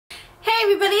Hi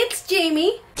everybody, it's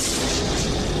Jamie.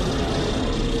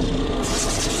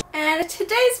 And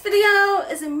today's video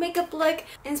is a makeup look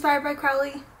inspired by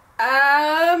Crowley.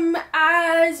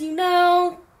 As you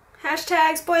know,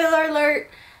 hashtag spoiler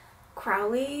alert,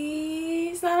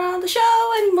 Crowley's not on the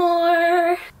show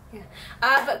anymore.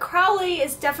 Yeah. But Crowley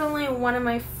is definitely one of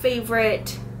my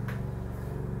favorite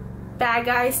bad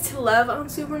guys to love on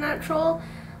Supernatural.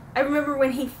 I remember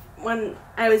when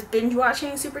I was binge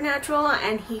watching Supernatural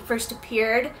and he first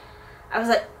appeared, I was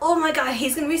like, oh my god,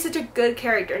 he's gonna be such a good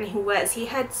character, and he was. He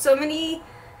had so many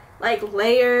like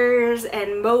layers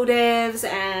and motives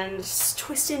and just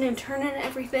twisting and turning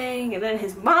everything, and then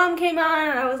his mom came on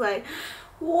and I was like,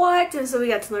 what? And so we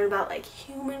got to learn about like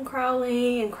human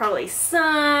Crowley and Crowley's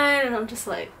son, and I'm just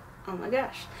like, oh my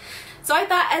gosh. So I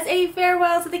thought, as a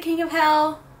farewell to the King of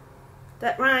Hell,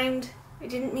 that rhymed, I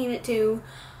didn't mean it to,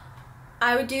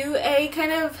 I would do a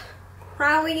kind of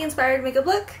Crowley inspired makeup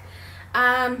look.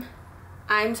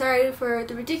 I'm sorry for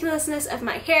the ridiculousness of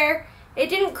my hair. It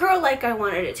didn't curl like I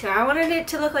wanted it to. I wanted it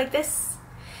to look like this,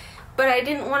 but I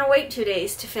didn't want to wait 2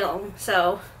 days to film,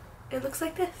 so it looks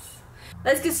like this.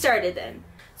 Let's get started then.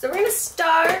 So we're going to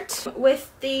start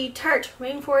with the Tarte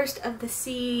Rainforest of the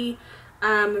Sea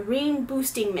Marine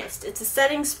Boosting Mist. It's a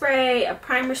setting spray, a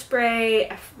primer spray,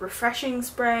 a refreshing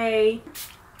spray.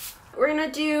 We're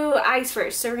gonna do eyes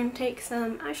first, so we're gonna take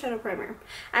some eyeshadow primer.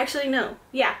 Actually, no.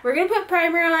 Yeah, we're gonna put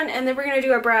primer on, and then we're gonna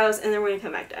do our brows, and then we're gonna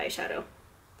come back to eyeshadow. Does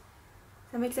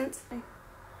that make sense?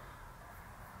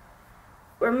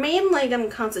 We're mainly gonna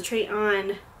concentrate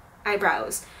on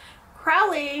eyebrows.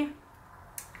 Crowley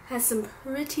has some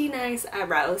pretty nice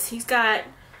eyebrows. He's got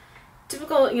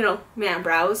typical, you know, man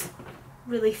brows.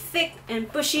 Really thick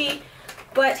and bushy,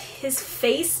 but his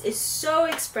face is so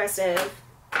expressive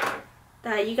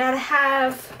that you gotta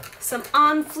have some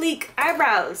on fleek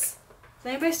eyebrows. Does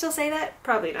anybody still say that?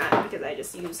 Probably not, because I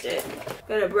just used it.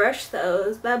 Gonna brush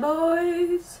those bad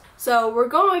boys. So we're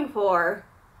going for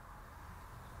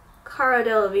Cara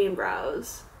Delevingne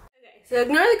brows. Okay, so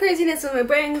ignore the craziness of my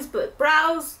bangs, but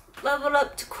brows leveled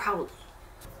up to Crowley.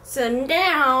 So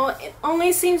now it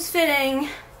only seems fitting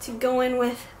to go in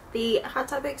with the Hot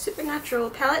Topic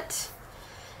Supernatural palette,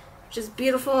 which is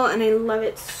beautiful and I love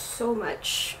it so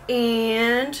much.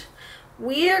 And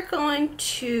we are going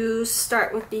to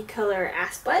start with the color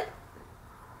Asplet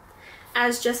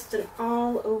as just an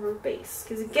all over base,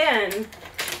 because again,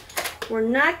 we're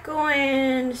not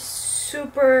going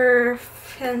super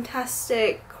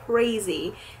fantastic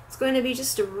crazy. It's going to be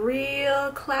just a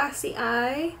real classy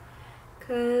eye,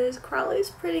 because Crowley's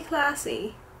pretty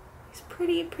classy. He's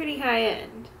pretty high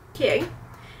end. Okay,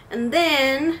 and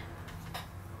then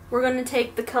we're going to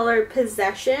take the color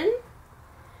Possession,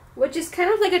 which is kind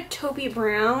of like a taupey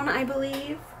brown, I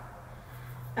believe.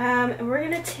 And we're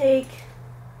going to take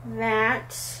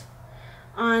that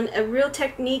on a Real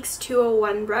Techniques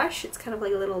 201 brush. It's kind of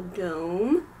like a little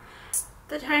dome.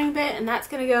 The tiny bit, and that's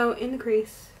going to go in the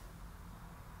crease.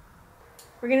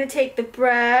 We're going to take the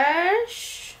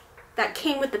brush that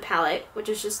came with the palette, which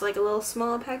is just like a little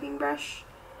small packing brush.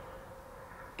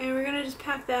 And we're going to just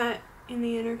pack that in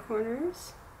the inner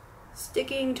corners,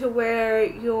 sticking to where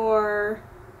your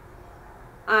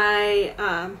eye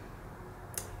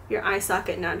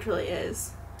socket naturally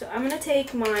is. So I'm going to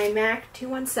take my MAC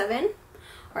 217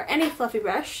 or any fluffy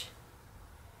brush,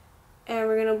 and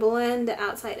we're going to blend the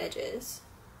outside edges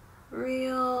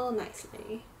real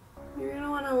nicely. You're going to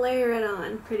want to layer it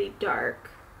on pretty dark,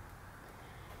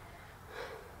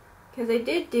 because I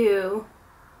did do,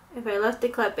 if I left the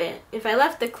clip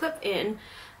in,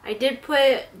 I did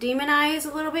put Demon Eyes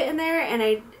a little bit in there, and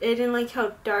I didn't like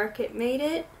how dark it made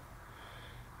it.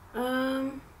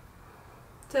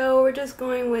 So we're just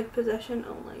going with Possession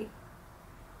only.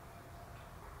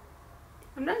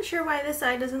 I'm not sure why this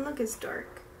eye doesn't look as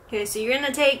dark. Okay, so you're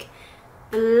gonna take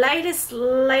the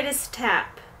lightest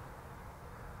tap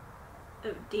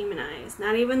of Demon Eyes.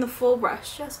 Not even the full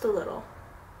brush, just a little.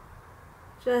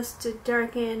 Just to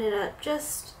darken it up,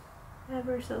 just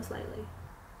ever so slightly.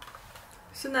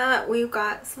 So now that we've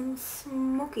got some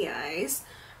smoky eyes,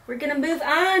 we're gonna move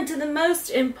on to the most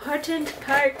important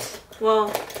part.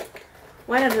 Well,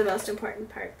 one of the most important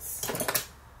parts.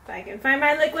 If I can find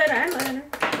my liquid eyeliner.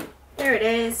 There it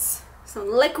is.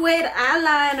 Some liquid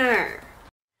eyeliner.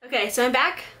 Okay, so I'm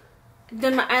back. I've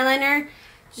done my eyeliner.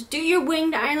 Just do your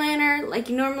winged eyeliner like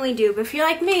you normally do. But if you're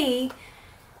like me,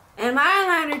 and my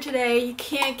eyeliner today, you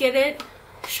can't get it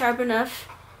sharp enough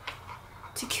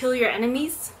to kill your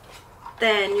enemies,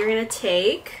 then you're gonna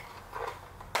take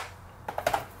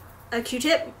a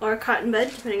Q-tip or a cotton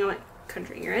bud, depending on what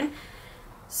country you're in,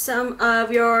 some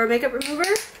of your makeup remover,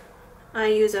 I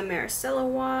use a micellar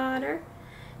water.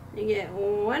 You get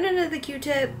one end of the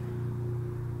Q-tip,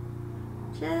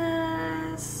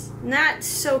 just not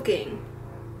soaking,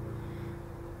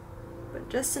 but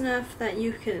just enough that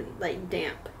you can like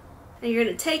damp. And you're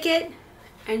gonna take it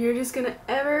and you're just gonna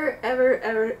ever,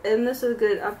 and this is a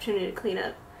good opportunity to clean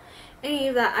up any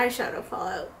of that eyeshadow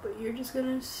fallout, but you're just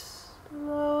gonna slowly,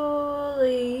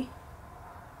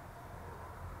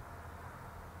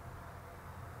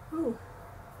 ooh,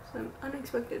 some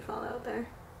unexpected fallout there.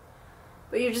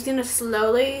 But you're just gonna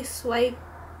slowly swipe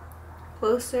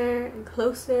closer and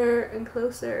closer and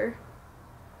closer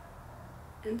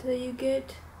until you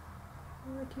get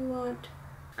what you want.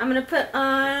 I'm gonna put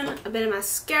on a bit of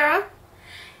mascara,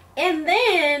 and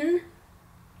then,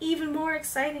 even more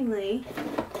excitingly,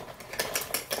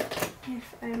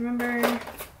 if I remember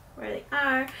where they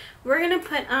are, we're gonna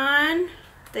put on,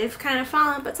 they've kind of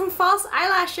fallen, but some false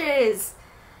eyelashes,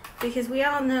 because we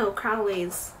all know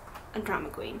Crowley's a drama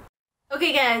queen.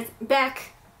 Okay guys,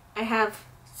 back. I have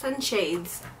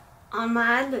sunshades on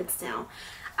my eyelids now.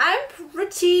 I'm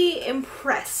pretty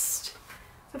impressed.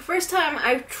 The first time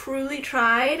I've truly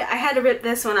tried, I had to rip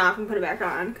this one off and put it back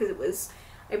on because it was,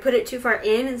 I put it too far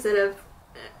in instead of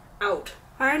out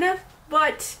far enough,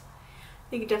 but I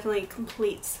think it definitely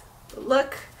completes the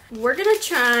look. We're gonna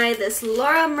try this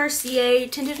Laura Mercier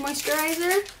tinted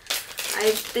moisturizer.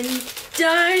 I've been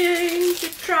dying to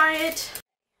try it.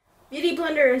 Beauty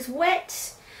blender is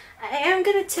wet. I am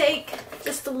gonna take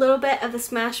just a little bit of the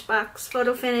Smashbox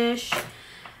Photo Finish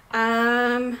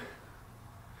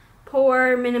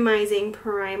pore minimizing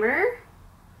primer,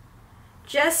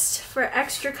 just for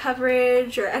extra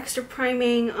coverage or extra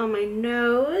priming on my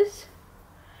nose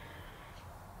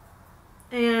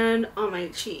and on my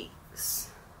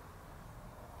cheeks,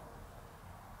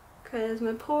 because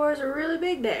my pores are really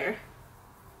big there.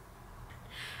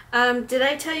 Did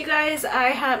I tell you guys I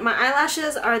had, my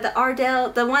eyelashes are the Ardell,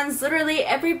 the ones literally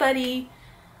everybody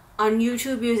on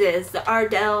YouTube uses, the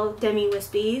Ardell Demi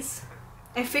Wispies.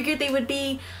 I figured they would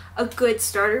be a good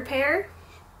starter pair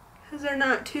because they're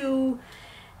not too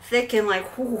thick and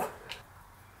like, whoo.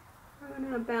 I'm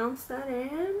gonna bounce that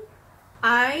in.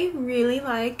 I really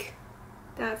like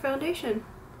that foundation.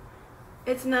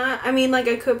 It's not, I mean, like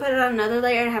I could put it on another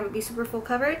layer and have it be super full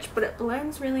coverage, but it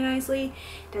blends really nicely.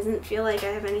 Doesn't feel like I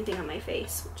have anything on my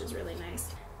face, which is really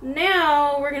nice.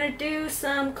 Now we're gonna do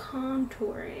some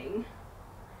contouring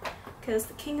because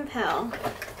the king of hell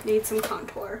needs some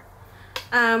contour.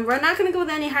 We're not gonna go with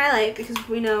any highlight because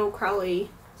we know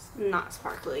Crowley is not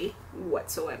sparkly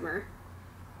whatsoever.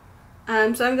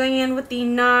 So I'm going in with the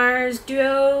NARS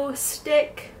Duo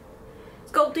Stick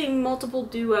Sculpting Multiple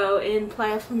Duo in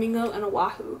Playa Flamingo and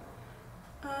Oahu.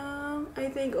 I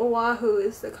think Oahu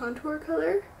is the contour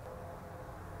color.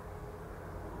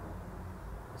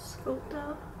 Sculpt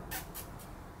out.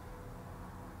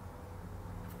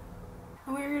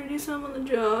 And we're gonna do some on the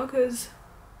jaw because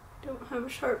I don't have a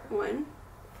sharp one.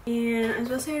 And I was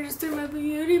about to say I just threw my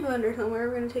beauty blender somewhere.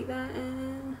 We're gonna take that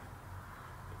and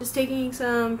just taking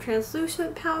some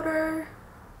translucent powder.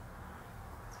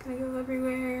 It's gonna go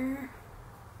everywhere.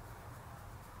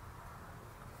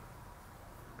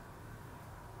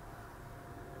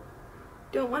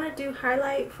 Don't want to do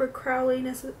highlight for Crowley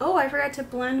necessarily. Oh, I forgot to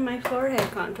blend my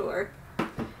forehead contour.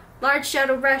 Large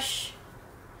shadow brush.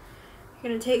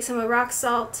 You're gonna take some of rock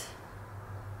salt,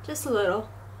 just a little,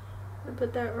 and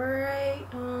put that right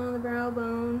on the brow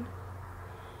bone,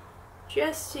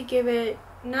 just to give it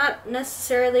not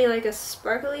necessarily like a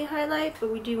sparkly highlight,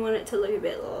 but we do want it to look a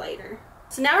bit lighter.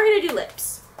 So now we're gonna do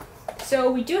lips.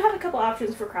 So we do have a couple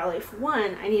options for Crowley. For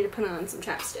one, I need to put on some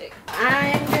chapstick.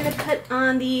 I'm gonna put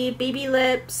on the Baby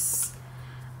Lips,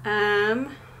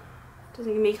 doesn't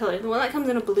give me color, the one that comes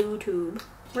in a blue tube.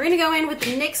 We're gonna go in with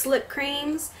the NYX lip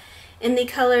creams in the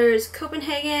colors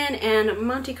Copenhagen and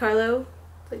Monte Carlo.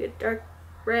 It's like a dark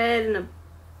red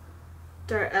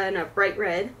and a bright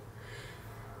red.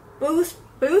 Both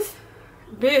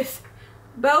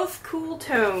cool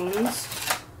tones.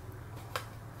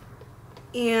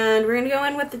 And we're gonna go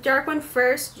in with the dark one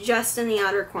first, just in the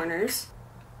outer corners.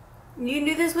 You can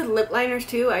do this with lip liners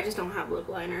too, I just don't have lip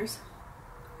liners.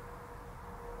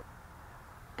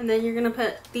 And then you're gonna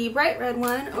put the bright red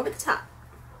one over the top.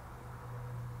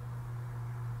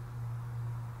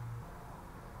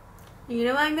 And you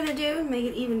know what I'm gonna do to make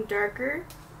it even darker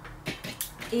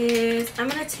is I'm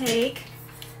gonna take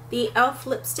the e.l.f.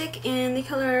 lipstick in the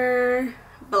color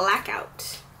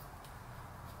Blackout.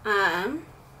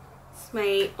 It's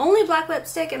my only black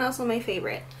lipstick and also my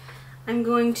favorite. I'm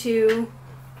going to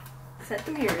set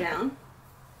the mirror down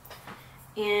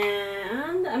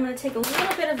and I'm going to take a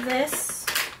little bit of this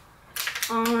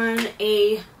on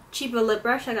a cheaper lip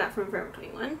brush I got from Forever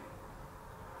 21.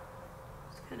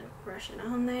 Just kind of brush it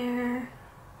on there.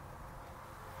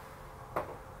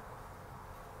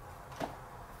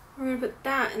 We're going to put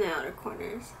that in the outer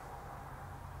corners.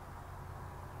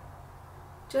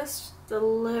 Just a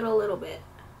little bit.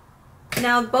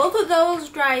 Now both of those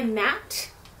dry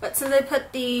matte, but since I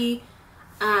put the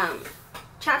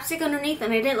chapstick underneath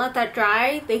and I didn't let that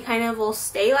dry, they kind of will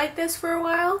stay like this for a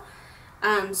while.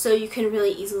 So you can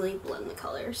really easily blend the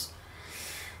colors.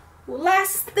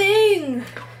 Last thing!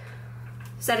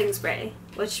 Setting spray,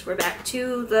 which we're back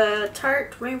to the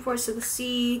Tarte Rainforest of the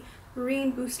Sea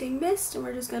Marine Boosting Mist, and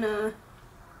we're just gonna...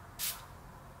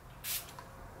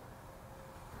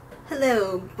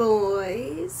 Hello,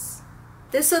 boys.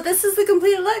 So this is the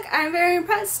completed look. I'm very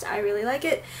impressed. I really like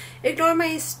it. Ignore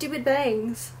my stupid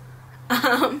bangs.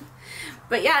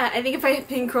 But yeah, I think if I had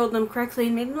pin curled them correctly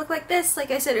and made them look like this,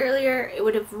 like I said earlier, it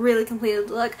would have really completed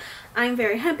the look. I'm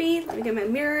very happy. Let me get my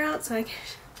mirror out so I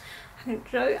can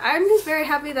show you. I'm just very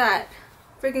happy that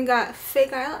I freaking got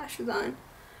fake eyelashes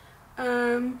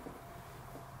on.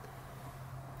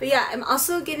 But yeah, I'm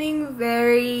also getting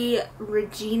very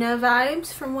Regina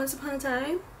vibes from Once Upon a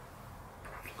Time.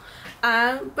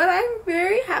 But I'm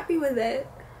very happy with it.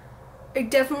 I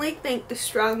definitely think the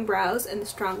strong brows and the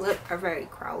strong lip are very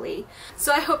Crowley.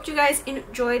 So I hope you guys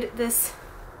enjoyed this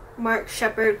Marc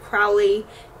Shepard Crowley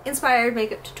inspired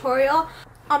makeup tutorial.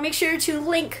 I'll make sure to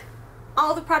link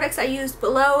all the products I used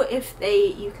below if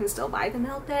you can still buy them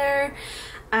out there.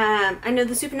 I know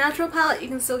the Supernatural palette you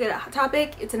can still get at Hot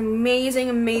Topic. It's an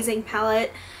amazing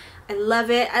palette. I love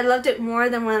it. I loved it more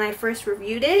than when I first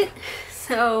reviewed it.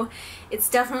 So it's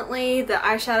definitely, the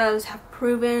eyeshadows have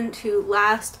proven to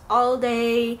last all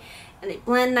day and they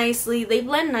blend nicely. They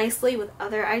blend nicely with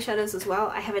other eyeshadows as well.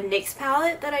 I have a NYX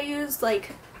palette that I used,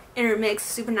 like intermix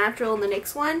Supernatural and the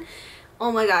NYX one.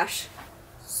 Oh my gosh,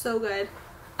 so good.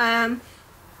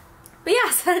 But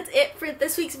yeah, so that's it for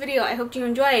this week's video. I hope you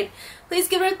enjoyed. Please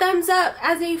give it a thumbs up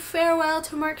as a farewell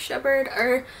to Marc Shepard,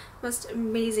 our most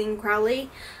amazing Crowley.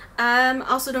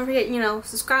 Also don't forget,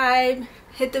 subscribe,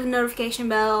 hit the notification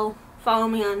bell, follow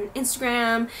me on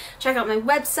Instagram, check out my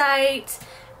website,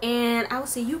 and I will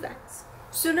see you guys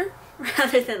sooner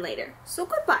rather than later. So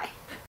goodbye.